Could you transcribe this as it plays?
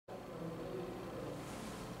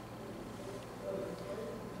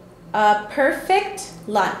A Perfect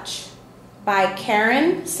Lunch by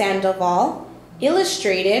Karen Sandoval,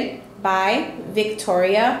 illustrated by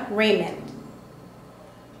Victoria Raymond.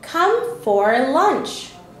 "Come for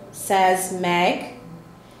lunch," says Meg.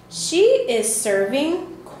 She is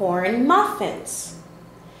serving corn muffins.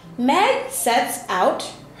 Meg sets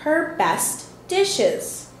out her best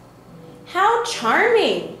dishes. "How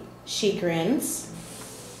charming," she grins.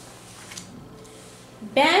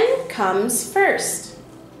 Ben comes first.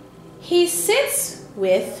 He sits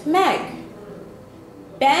with Meg.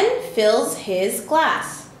 Ben fills his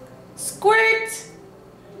glass. Squirt!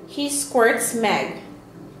 He squirts Meg.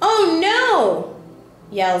 "Oh no!"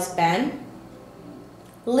 yells Ben.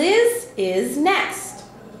 Liz is next.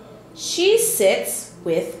 She sits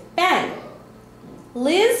with Ben.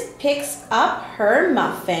 Liz picks up her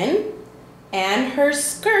muffin and her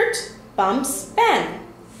skirt bumps Ben.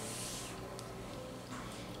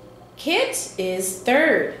 Kit is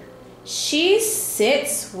third. She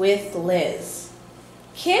sits with Liz.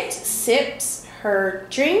 Kit sips her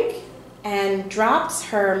drink and drops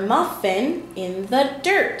her muffin in the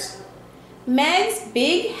dirt. Meg's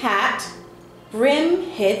big hat brim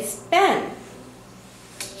hits Ben.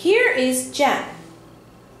 Here is Jen.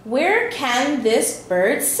 Where can this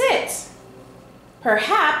bird sit?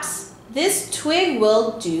 Perhaps this twig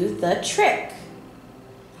will do the trick.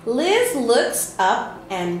 Liz looks up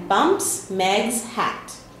and bumps Meg's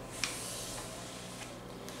hat.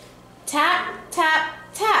 Tap, tap,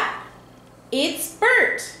 tap. It's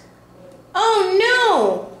Bert. "Oh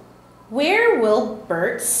no! Where will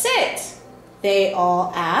Bert sit?" they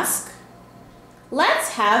all ask. "Let's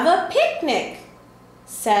have a picnic,"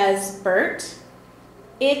 says Bert.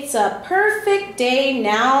 "It's a perfect day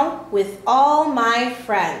now with all my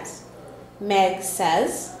friends," Meg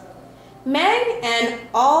says. Meg and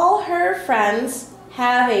all her friends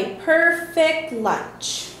have a perfect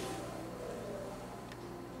lunch.